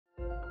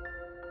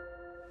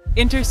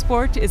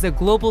Intersport is a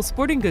global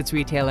sporting goods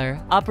retailer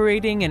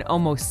operating in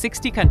almost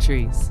 60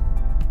 countries.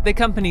 The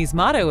company's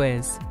motto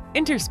is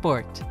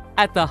Intersport,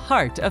 at the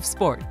heart of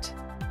sport.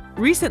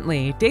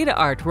 Recently,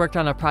 DataArt worked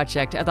on a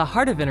project at the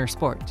heart of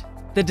Intersport,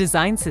 the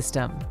design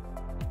system.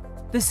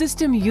 The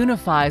system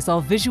unifies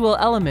all visual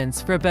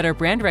elements for better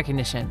brand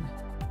recognition.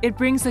 It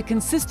brings a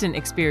consistent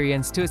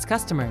experience to its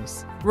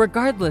customers,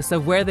 regardless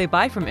of where they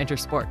buy from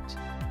Intersport.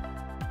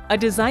 A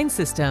design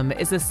system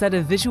is a set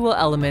of visual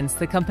elements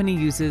the company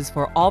uses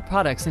for all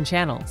products and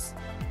channels.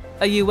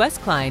 A US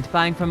client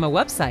buying from a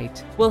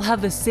website will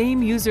have the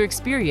same user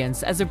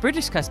experience as a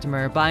British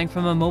customer buying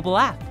from a mobile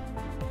app.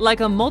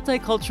 Like a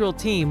multicultural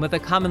team with a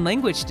common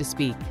language to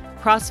speak,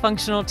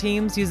 cross-functional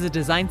teams use a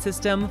design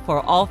system for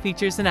all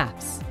features and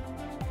apps.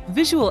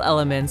 Visual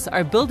elements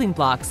are building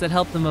blocks that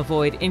help them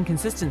avoid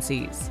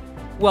inconsistencies.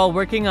 While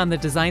working on the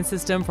design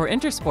system for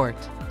Intersport,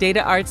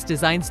 DataArt's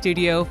design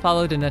studio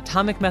followed an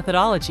atomic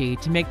methodology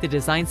to make the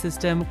design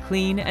system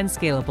clean and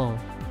scalable.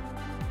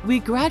 We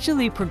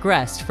gradually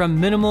progressed from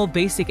minimal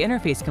basic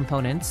interface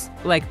components,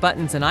 like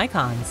buttons and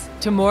icons,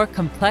 to more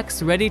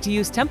complex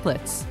ready-to-use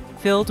templates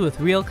filled with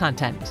real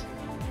content.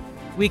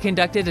 We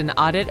conducted an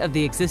audit of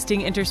the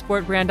existing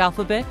Intersport brand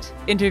alphabet,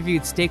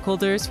 interviewed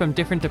stakeholders from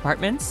different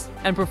departments,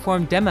 and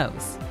performed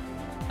demos.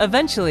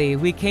 Eventually,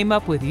 we came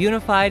up with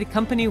unified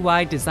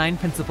company-wide design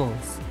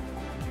principles.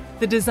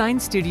 The design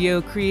studio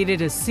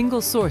created a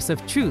single source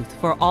of truth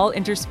for all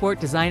Intersport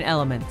design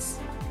elements.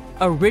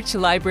 A rich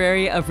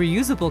library of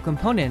reusable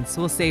components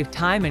will save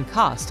time and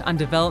cost on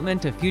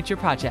development of future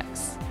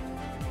projects.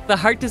 The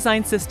Heart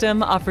Design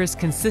System offers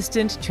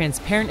consistent,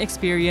 transparent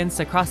experience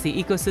across the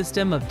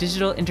ecosystem of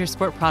digital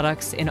Intersport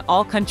products in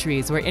all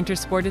countries where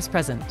Intersport is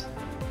present.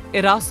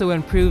 It also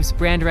improves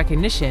brand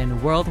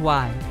recognition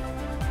worldwide.